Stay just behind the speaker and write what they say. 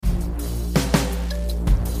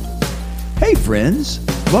Hey friends,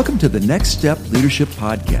 welcome to the Next Step Leadership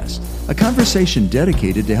Podcast, a conversation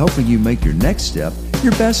dedicated to helping you make your next step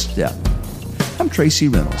your best step. I'm Tracy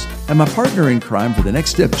Reynolds, and my partner in crime for the Next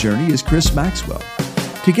Step journey is Chris Maxwell.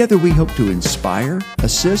 Together we hope to inspire,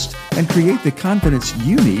 assist, and create the confidence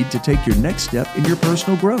you need to take your next step in your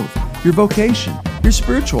personal growth, your vocation, your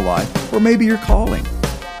spiritual life, or maybe your calling.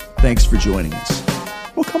 Thanks for joining us.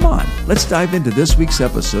 Well, come on, let's dive into this week's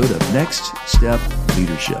episode of Next Step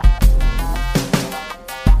Leadership.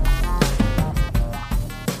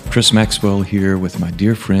 Chris Maxwell here with my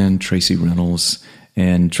dear friend Tracy Reynolds.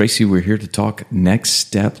 And Tracy, we're here to talk next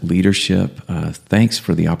step leadership. Thanks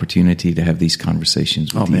for the opportunity to have these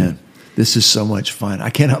conversations with you. Oh man, this is so much fun. I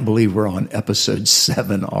cannot believe we're on episode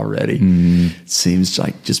 7 already. It seems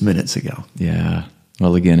like just minutes ago. Yeah.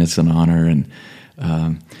 Well, again, it's an honor. And,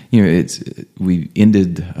 we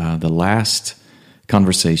ended the last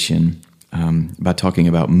conversation by talking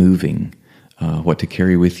about moving, what to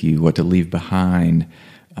carry with you, what to leave behind.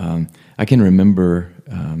 I can remember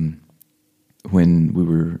when we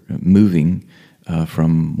were moving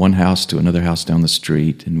from one house to another house down the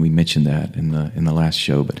street, and we mentioned that in the last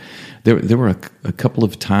show. But there were a couple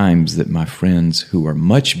of times that my friends who are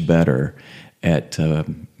much better at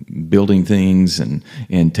building things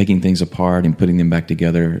and taking things apart and putting them back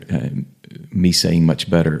together, me saying much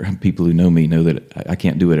better, people who know me know that I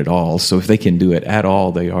can't do it at all. So if they can do it at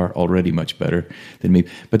all, they are already much better than me.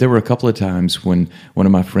 But there were a couple of times when one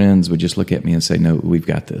of my friends would just look at me and say, "No, we've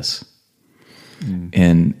got this."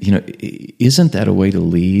 And, isn't that a way to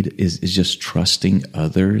lead, is just trusting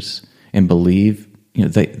others and believe,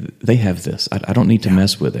 they have this. I don't need to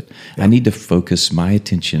mess with it. Yeah. I need to focus my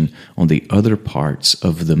attention on the other parts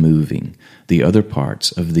of the moving, the other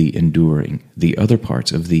parts of the enduring, the other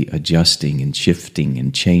parts of the adjusting and shifting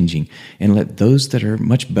and changing, and let those that are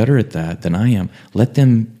much better at that than I am, let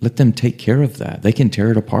them take care of that. They can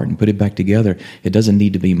tear it apart and put it back together. It doesn't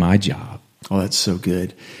need to be my job. Oh, that's so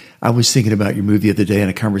good. I was thinking about your move the other day in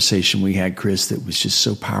a conversation we had, Chris, that was just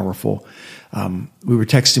so powerful. We were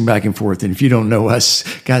texting back and forth, and if you don't know us,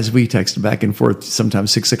 guys, we text back and forth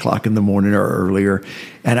sometimes 6 o'clock in the morning or earlier.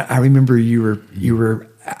 And I remember you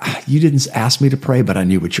didn't ask me to pray, but I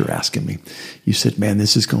knew what you were asking me. You said, "Man,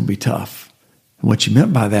 this is going to be tough." And what you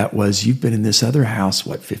meant by that was you've been in this other house,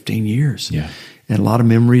 15 years? Yeah. And a lot of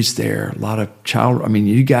memories there, a lot of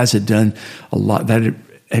you guys had done a lot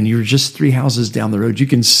and you're just 3 houses down the road. You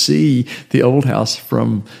can see the old house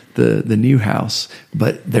from the new house,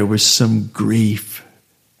 but there was some grief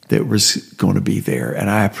that was going to be there. And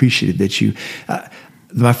I appreciated that you,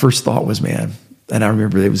 my first thought was, man, and I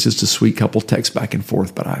remember it was just a sweet couple texts back and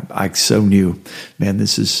forth, but I so knew, man,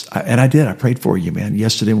 this is, and I did. I prayed for you, man.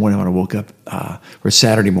 Yesterday morning when I woke up, or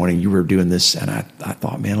Saturday morning, you were doing this, and I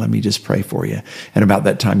thought, man, let me just pray for you. And about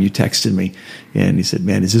that time, you texted me, and you said,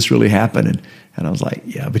 man, is this really happening? And I was like,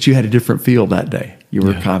 yeah, but you had a different feel that day. You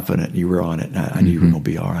were confident. You were on it. And I knew you were going to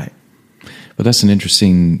be all right. Well, that's an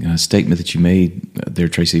interesting statement that you made there,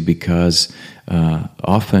 Tracy, because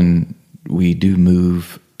often we do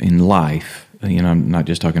move in life. I'm not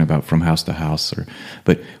just talking about from house to house,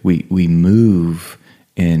 but we move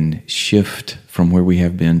and shift from where we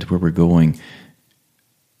have been to where we're going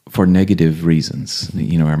for negative reasons.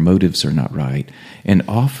 Our motives are not right. And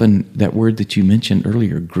often that word that you mentioned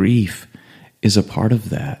earlier, grief, is a part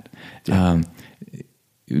of that. Yeah.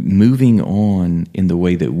 Moving on in the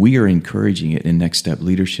way that we are encouraging it in Next Step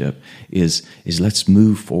Leadership is let's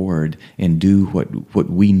move forward and do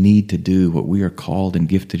what we need to do, what we are called and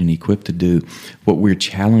gifted and equipped to do. What we're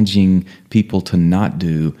challenging people to not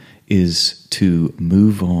do is to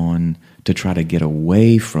move on, to try to get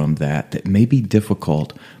away from that may be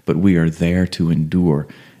difficult, but we are there to endure.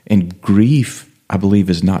 And grief, I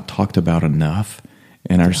believe, is not talked about enough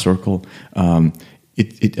in our circle.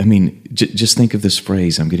 Just think of this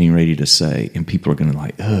phrase I'm getting ready to say, and people are going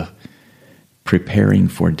to preparing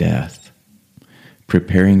for death,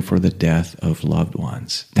 preparing for the death of loved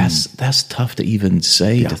ones. That's tough to even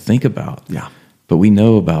say, to think about. Yeah. But we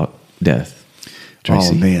know about death,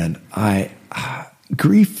 Tracy. Oh, man.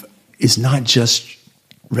 Grief is not just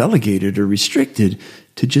relegated or restricted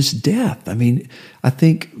to just death. I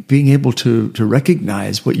think being able to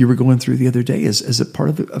recognize what you were going through the other day as a part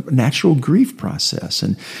of a natural grief process.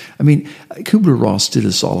 And Kubler-Ross did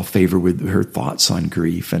us all a favor with her thoughts on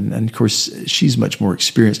grief. And of course, she's much more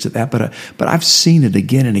experienced at that. But I've seen it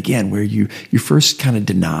again and again where you first kind of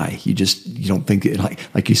deny. You don't think it,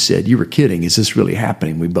 like you said, you were kidding. Is this really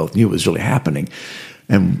happening? We both knew it was really happening.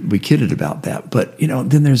 And we kidded about that. But,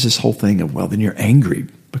 then there's this whole thing of, well, then you're angry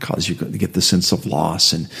because you're going to get the sense of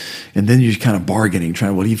loss. And then you're kind of bargaining,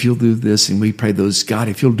 trying, well, if you'll do this, and we pray those, God,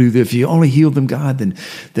 if you'll do this, if you only heal them, God,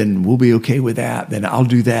 then we'll be okay with that. Then I'll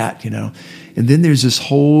do that, And then there's this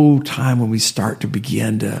whole time when we start to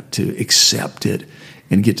begin to accept it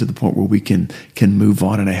and get to the point where we can move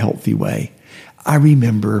on in a healthy way. I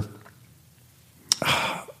remember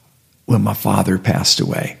when my father passed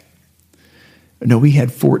away. No, we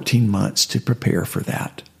had 14 months to prepare for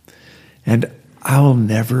that. And I'll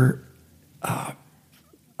never, I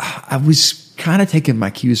was kind of taking my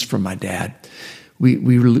cues from my dad. We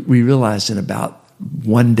realized in about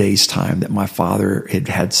 1 day's time that my father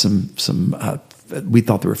had some we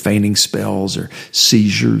thought there were fainting spells or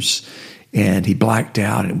seizures, and he blacked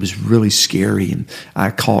out, and it was really scary. And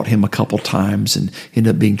I caught him a couple times and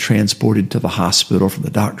ended up being transported to the hospital from the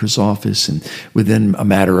doctor's office. And within a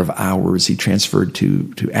matter of hours, he transferred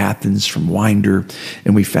to Athens from Winder.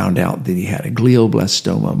 And we found out that he had a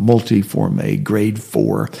glioblastoma multiforme, grade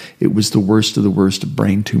 4. It was the worst of the worst of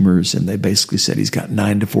brain tumors. And they basically said he's got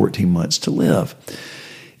 9 to 14 months to live.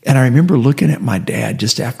 And I remember looking at my dad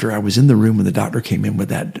just after I was in the room when the doctor came in with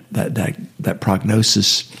that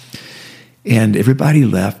prognosis. And everybody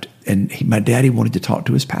left, and my daddy wanted to talk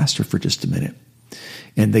to his pastor for just a minute.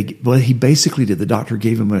 And what he basically did, the doctor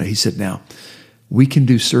gave him he said, now, we can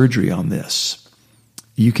do surgery on this.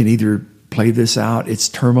 You can either play this out, it's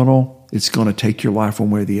terminal, it's going to take your life one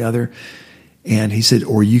way or the other. And he said,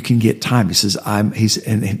 or you can get time. He says, and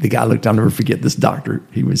the guy looked, I'll never forget this doctor.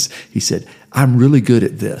 He said, I'm really good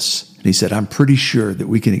at this. And he said, I'm pretty sure that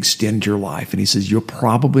we can extend your life. And he says,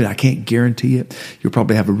 I can't guarantee it, you'll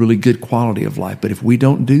probably have a really good quality of life. But if we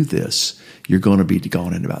don't do this, you're going to be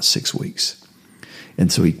gone in about 6 weeks.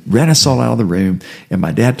 And so he ran us all out of the room, and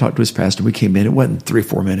my dad talked to his pastor. We came in, it wasn't 3 or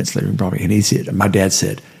 4 minutes later, probably. And my dad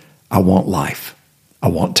said, I want life. I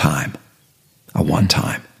want time. I want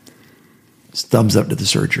time. Thumbs up to the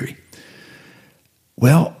surgery.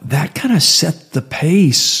 Well, that kind of set the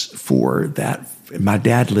pace for that. My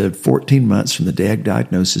dad lived 14 months from the day of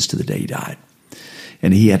diagnosis to the day he died.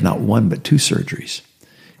 And he had not 1 but 2 surgeries.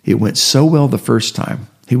 It went so well the first time.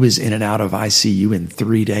 He was in and out of ICU in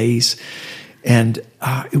 3 days. And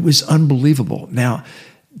it was unbelievable. Now,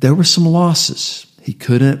 there were some losses. He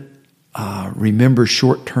couldn't remember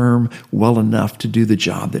short term well enough to do the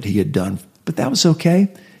job that he had done. But that was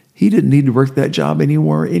okay. He didn't need to work that job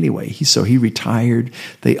anymore anyway. So he retired.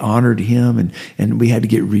 They honored him, and we had to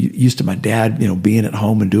get used to my dad, being at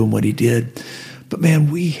home and doing what he did. But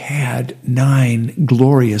man, we had 9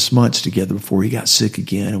 glorious months together before he got sick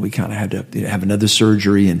again, and we kind of had to have another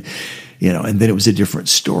surgery, and then it was a different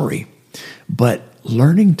story. But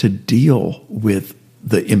learning to deal with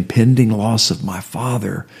the impending loss of my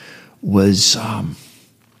father was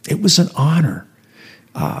it was an honor.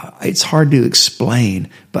 It's hard to explain,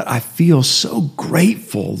 but I feel so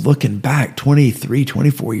grateful looking back 23,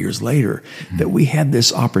 24 years later that we had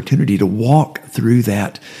this opportunity to walk through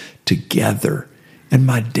that together. And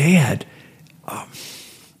my dad,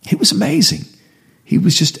 he was amazing. He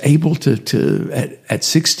was just able to at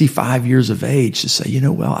 65 years of age to say,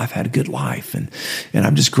 well, I've had a good life, and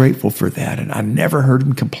I'm just grateful for that. And I never heard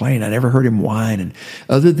him complain. I never heard him whine. And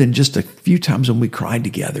other than just a few times when we cried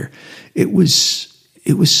together, it was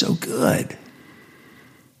so good.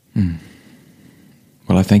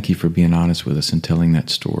 Well, I thank you for being honest with us and telling that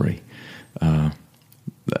story.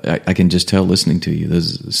 I can just tell listening to you,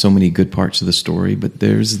 there's so many good parts of the story, but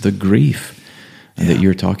there's the grief that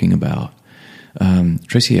you're talking about.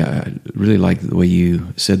 Tracy, I really like the way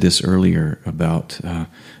you said this earlier about,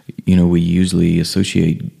 we usually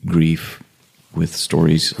associate grief with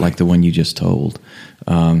stories like the one you just told.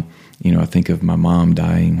 I think of my mom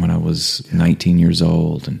dying when I was 19 years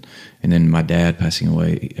old, and then my dad passing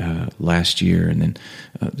away last year, and then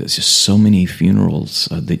there's just so many funerals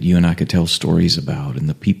that you and I could tell stories about, and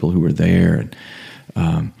the people who were there,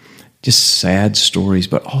 and just sad stories,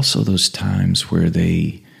 but also those times where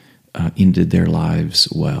they ended their lives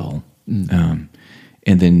well, and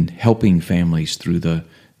then helping families through the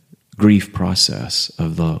grief process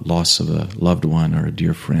of the loss of a loved one or a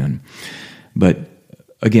dear friend. But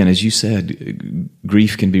again, as you said,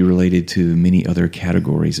 grief can be related to many other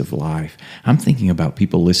categories of life. I'm thinking about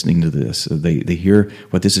people listening to this. They hear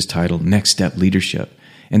what this is titled Next Step Leadership,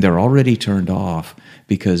 and they're already turned off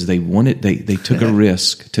because they took a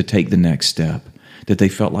risk to take the next step that they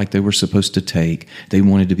felt like they were supposed to take. They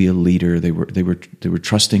wanted to be a leader. They were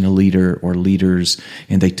trusting a leader or leaders,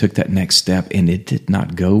 and they took that next step, and it did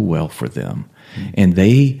not go well for them. And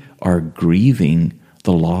they are grieving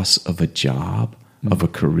the loss of a job, of a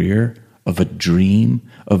career, of a dream,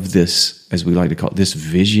 of this, as we like to call it, this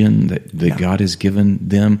vision that God has given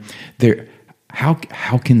them.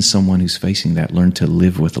 How can someone who's facing that learn to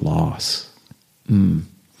live with loss?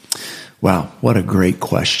 Wow, what a great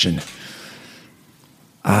question.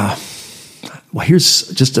 Well, here's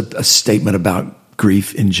just a statement about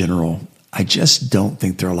grief in general. I just don't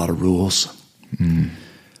think there are a lot of rules.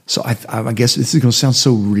 So I guess this is going to sound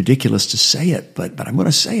so ridiculous to say it, but I'm going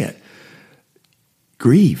to say it.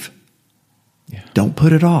 Grieve. Yeah. Don't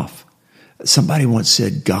put it off. Somebody once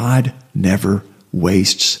said, God never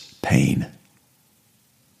wastes pain.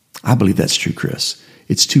 I believe that's true, Chris.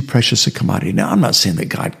 It's too precious a commodity. Now, I'm not saying that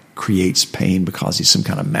God creates pain because he's some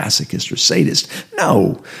kind of masochist or sadist.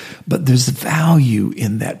 No, but there's value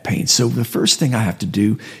in that pain. So the first thing I have to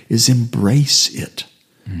do is embrace it.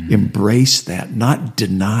 Embrace that, not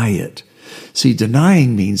deny it. See,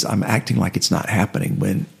 denying means I'm acting like it's not happening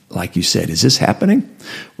when, like you said, is this happening?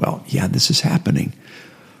 Well, yeah, this is happening.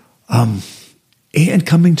 And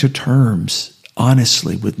coming to terms,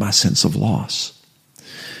 honestly, with my sense of loss.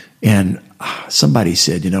 And somebody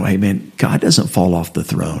said, hey, man, God doesn't fall off the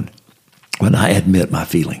throne when I admit my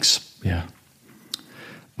feelings. Yeah.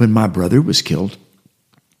 When my brother was killed,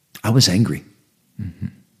 I was angry.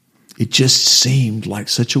 It just seemed like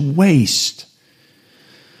such a waste.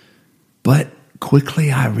 But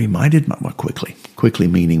quickly I reminded quickly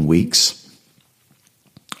meaning weeks,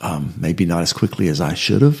 maybe not as quickly as I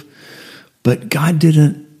should have, but God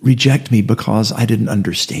didn't reject me because I didn't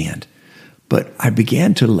understand. But I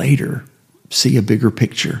began to later see a bigger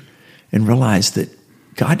picture and realize that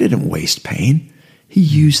God didn't waste pain. He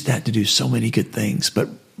used that to do so many good things. But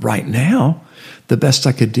right now, the best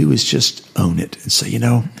I could do is just own it and say,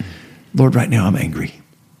 Lord, right now I'm angry.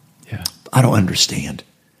 Yeah. I don't understand.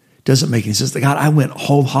 Doesn't make any sense. God, I went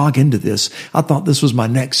whole hog into this. I thought this was my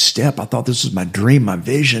next step. I thought this was my dream, my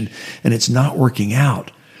vision, and it's not working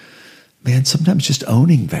out. Man, sometimes just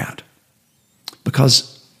owning that.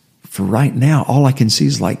 Because for right now, all I can see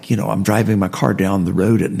is I'm driving my car down the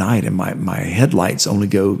road at night and my headlights only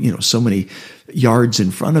go, so many yards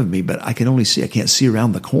in front of me, but I can't see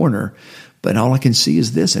around the corner. But all I can see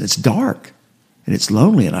is this, and it's dark. And it's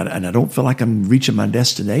lonely, and I don't feel like I'm reaching my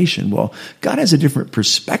destination. Well, God has a different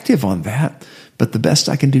perspective on that. But the best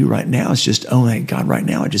I can do right now is just own that. God, right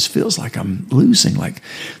now it just feels like I'm losing.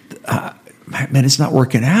 Man, it's not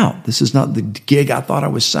working out. This is not the gig I thought I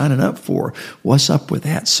was signing up for. What's up with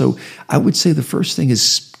that? So I would say the first thing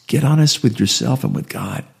is get honest with yourself and with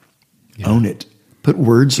God. Yeah. Own it. Put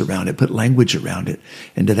words around it. Put language around it.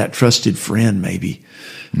 And to that trusted friend, maybe.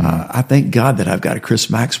 I thank God that I've got a Chris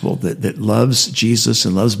Maxwell that loves Jesus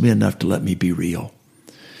and loves me enough to let me be real.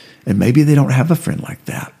 And maybe they don't have a friend like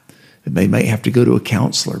that. They may have to go to a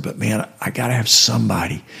counselor, but man, I got to have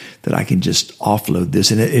somebody that I can just offload this.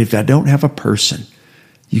 And if I don't have a person,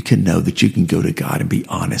 you can know that you can go to God and be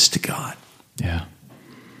honest to God. Yeah.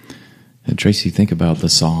 And Tracy, think about the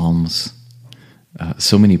Psalms.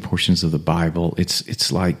 So many portions of the Bible,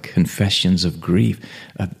 it's like confessions of grief.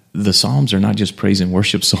 The Psalms are not just praise and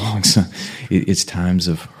worship songs. It's times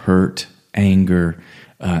of hurt, anger,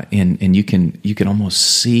 and you can almost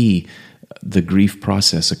see the grief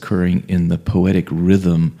process occurring in the poetic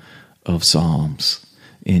rhythm of Psalms,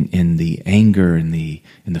 in the anger and the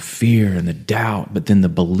fear and the doubt, but then the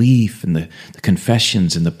belief and the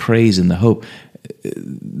confessions and the praise and the hope.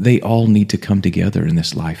 They all need to come together in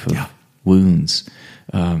this life of wounds.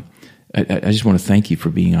 I just want to thank you for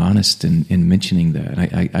being honest and mentioning that.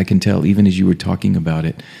 I can tell, even as you were talking about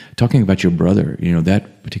it, talking about your brother,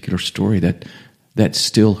 that particular story, that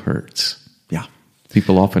still hurts. Yeah.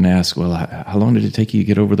 People often ask, well, how long did it take you to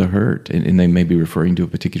get over the hurt? And they may be referring to a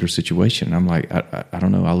particular situation. I'm like, I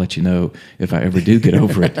don't know. I'll let you know if I ever do get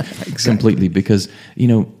over it completely. Because,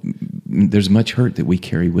 there's much hurt that we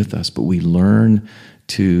carry with us, but we learn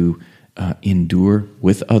to endure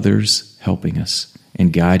with others helping us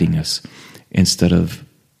and guiding us instead of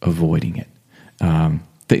avoiding it.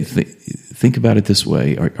 Think about it this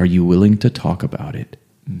way. Are you willing to talk about it?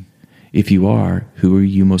 If you are, who are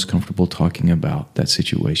you most comfortable talking about that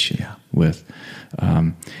situation with?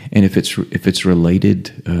 And if it's related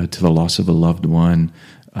to the loss of a loved one,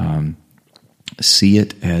 see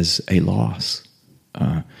it as a loss.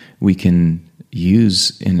 We can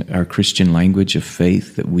use in our Christian language of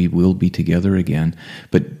faith that we will be together again,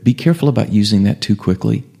 but be careful about using that too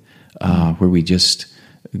quickly, where we just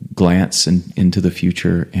glance into the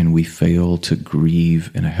future and we fail to grieve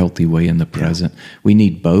in a healthy way in the present. We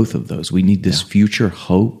need both of those. We need this future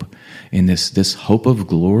hope and this hope of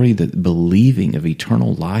glory, that believing of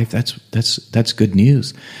eternal life. That's good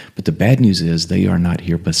news. But the bad news is they are not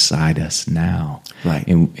here beside us now. Right.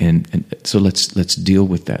 And so let's deal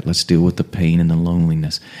with that. Let's deal with the pain and the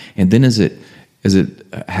loneliness. And then as it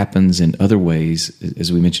happens in other ways,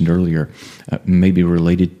 as we mentioned earlier, maybe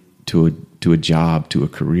related to a job, to a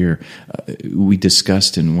career. We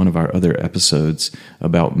discussed in one of our other episodes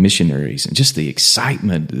about missionaries and just the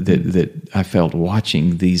excitement that I felt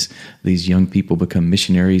watching these young people become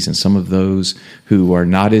missionaries, and some of those who are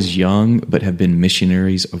not as young but have been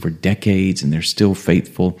missionaries over decades and they're still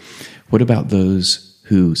faithful. What about those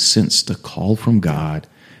who sensed a call from God?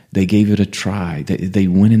 They gave it a try. They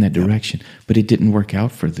went in that direction, but it didn't work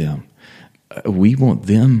out for them. We want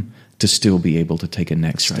them to still be able to take a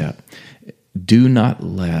next step. Do not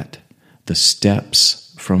let the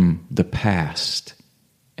steps from the past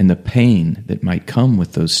and the pain that might come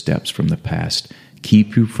with those steps from the past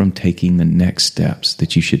keep you from taking the next steps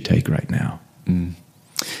that you should take right now.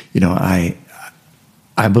 You know,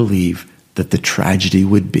 I believe that the tragedy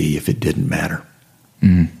would be if it didn't matter.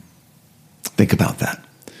 Think about that.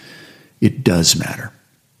 It does matter.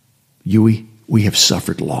 We have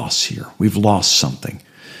suffered loss here. We've lost something.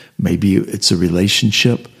 Maybe it's a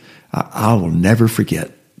relationship. I will never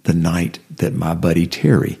forget the night that my buddy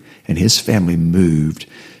Terry and his family moved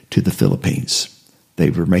to the Philippines. They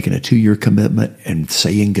were making a 2-year commitment and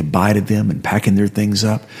saying goodbye to them and packing their things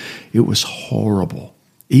up. It was horrible.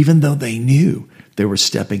 Even though they knew they were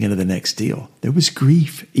stepping into the next deal, there was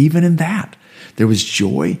grief even in that. There was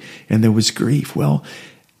joy and there was grief. Well,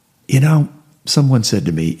 you know, someone said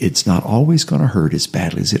to me, it's not always going to hurt as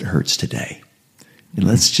badly as it hurts today. And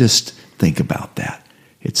let's just think about that.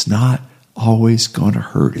 It's not always going to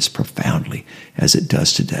hurt as profoundly as it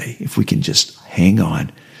does today. If we can just hang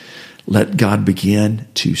on, let God begin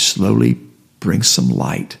to slowly bring some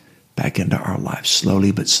light back into our lives,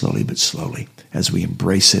 slowly but slowly but slowly, as we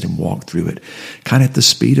embrace it and walk through it, kind of at the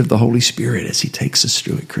speed of the Holy Spirit as He takes us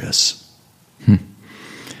through it, Chris.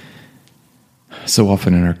 So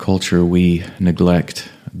often in our culture, we neglect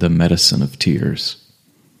the medicine of tears.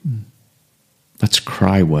 Let's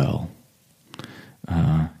cry well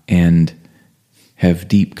and have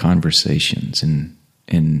deep conversations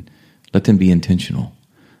and let them be intentional.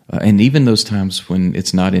 And even those times when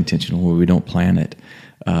it's not intentional, where we don't plan it,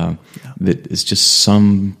 that it's just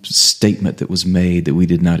some statement that was made that we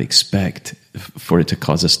did not expect for it to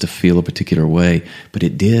cause us to feel a particular way, but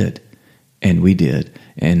it did, and we did,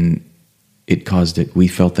 and it caused it. We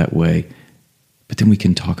felt that way, but then we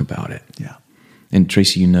can talk about it. Yeah. And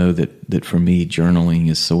Tracy, you know that for me, journaling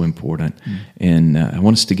is so important. And I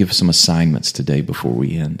want us to give some assignments today before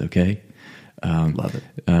we end, okay? Love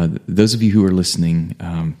it. Those of you who are listening,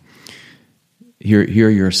 here are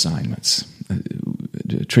your assignments.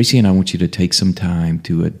 Tracy and I want you to take some time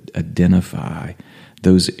to identify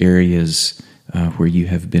those areas where you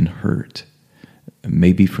have been hurt,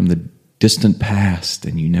 maybe from the distant past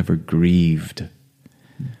and you never grieved.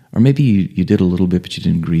 Or maybe you did a little bit, but you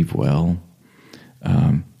didn't grieve well.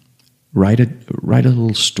 Write a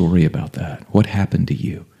little story about that. What happened to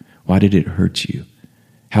you? Why did it hurt you?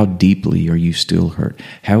 How deeply are you still hurt?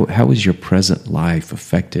 How is your present life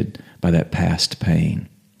affected by that past pain?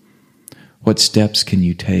 What steps can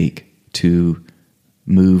you take to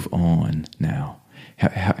move on now?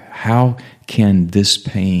 How can this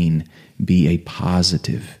pain be a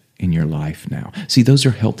positive in your life now? See, those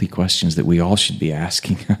are healthy questions that we all should be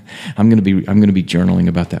asking. I'm going to be journaling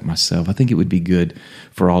about that myself. I think it would be good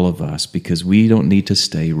for all of us because we don't need to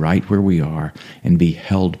stay right where we are and be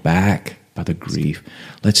held back by the grief.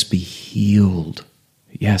 Let's be healed.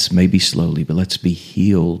 Yes, maybe slowly, but let's be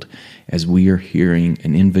healed as we are hearing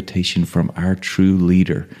an invitation from our true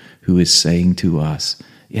leader who is saying to us,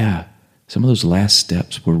 yeah, some of those last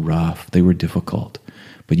steps were rough. They were difficult.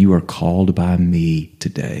 But you are called by me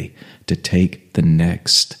today to take the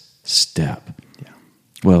next step. Yeah.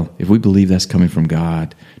 Well, if we believe that's coming from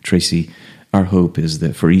God, Tracy, our hope is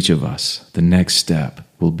that for each of us, the next step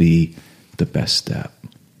will be the best step.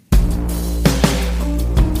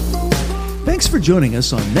 Thanks for joining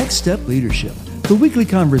us on Next Step Leadership, the weekly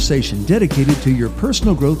conversation dedicated to your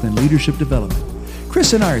personal growth and leadership development.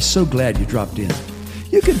 Chris and I are so glad you dropped in.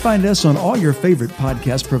 You can find us on all your favorite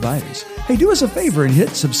podcast providers. Hey, do us a favor and hit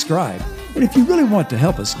subscribe. And if you really want to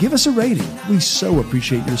help us, give us a rating. We so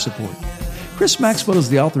appreciate your support. Chris Maxwell is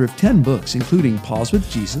the author of 10 books, including Pause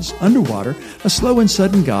with Jesus, Underwater, A Slow and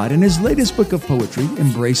Sudden God, and his latest book of poetry,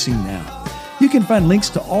 Embracing Now. You can find links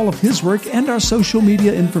to all of his work and our social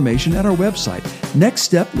media information at our website,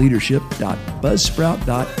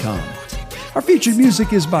 nextstepleadership.buzzsprout.com. Our featured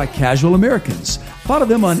music is by Casual Americans. Follow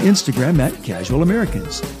them on Instagram at Casual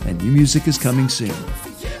Americans, and new music is coming soon.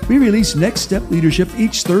 We release Next Step Leadership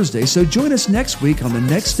each Thursday, so join us next week on the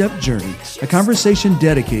Next Step Journey, a conversation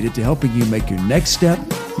dedicated to helping you make your next step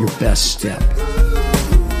your best step.